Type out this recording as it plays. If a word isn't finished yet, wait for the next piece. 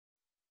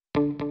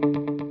This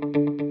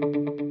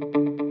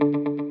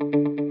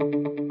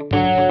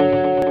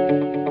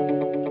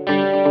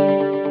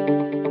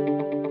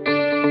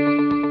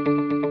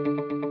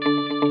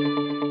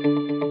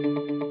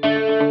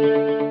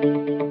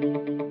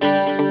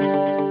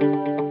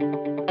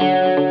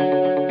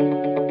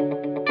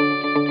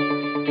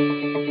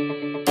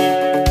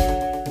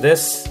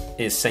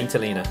is St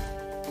Helena.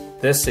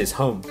 This is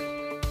home.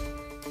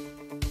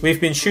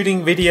 We've been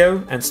shooting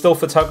video and still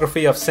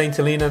photography of St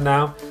Helena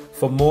now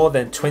for more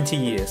than 20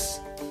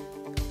 years.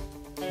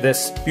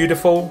 This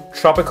beautiful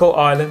tropical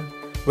island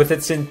with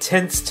its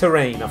intense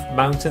terrain of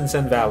mountains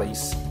and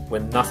valleys where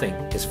nothing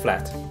is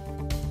flat.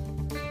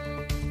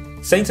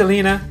 St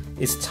Helena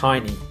is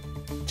tiny,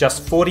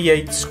 just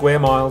 48 square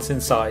miles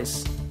in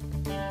size.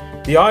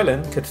 The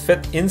island could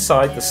fit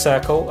inside the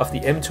circle of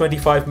the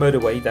M25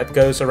 motorway that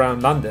goes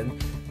around London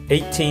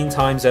 18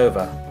 times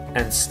over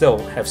and still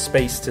have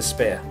space to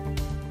spare.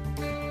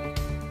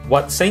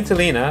 What St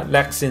Helena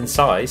lacks in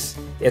size,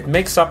 it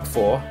makes up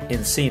for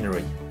in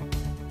scenery.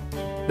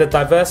 The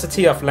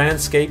diversity of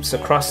landscapes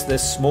across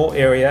this small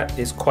area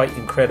is quite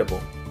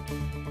incredible.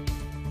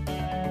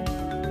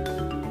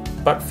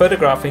 But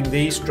photographing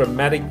these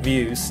dramatic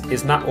views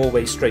is not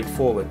always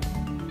straightforward.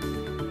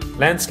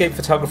 Landscape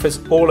photographers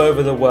all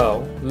over the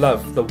world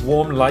love the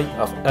warm light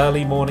of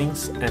early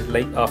mornings and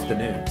late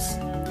afternoons.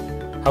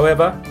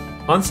 However,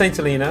 on St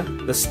Helena,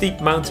 the steep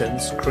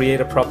mountains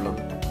create a problem.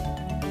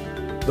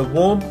 The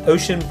warm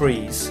ocean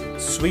breeze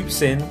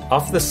sweeps in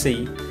off the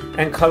sea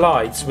and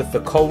collides with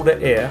the colder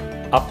air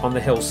up on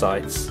the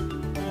hillsides.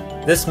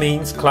 This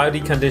means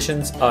cloudy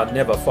conditions are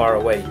never far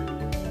away,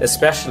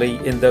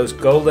 especially in those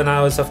golden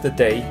hours of the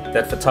day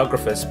that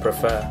photographers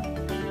prefer.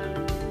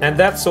 And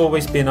that's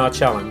always been our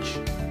challenge.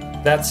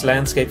 That's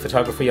landscape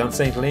photography on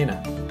St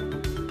Helena.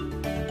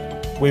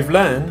 We've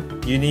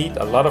learned you need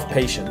a lot of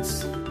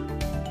patience.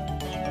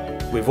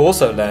 We've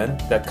also learned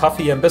that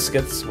coffee and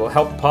biscuits will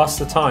help pass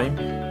the time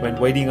when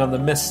waiting on the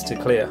mist to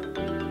clear.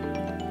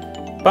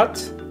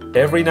 But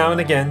every now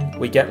and again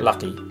we get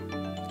lucky.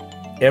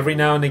 Every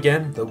now and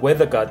again the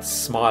weather gods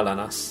smile on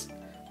us,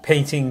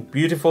 painting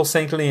beautiful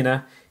St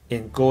Helena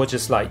in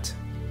gorgeous light.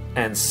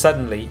 And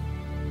suddenly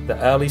the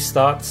early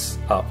starts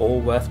are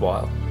all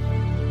worthwhile.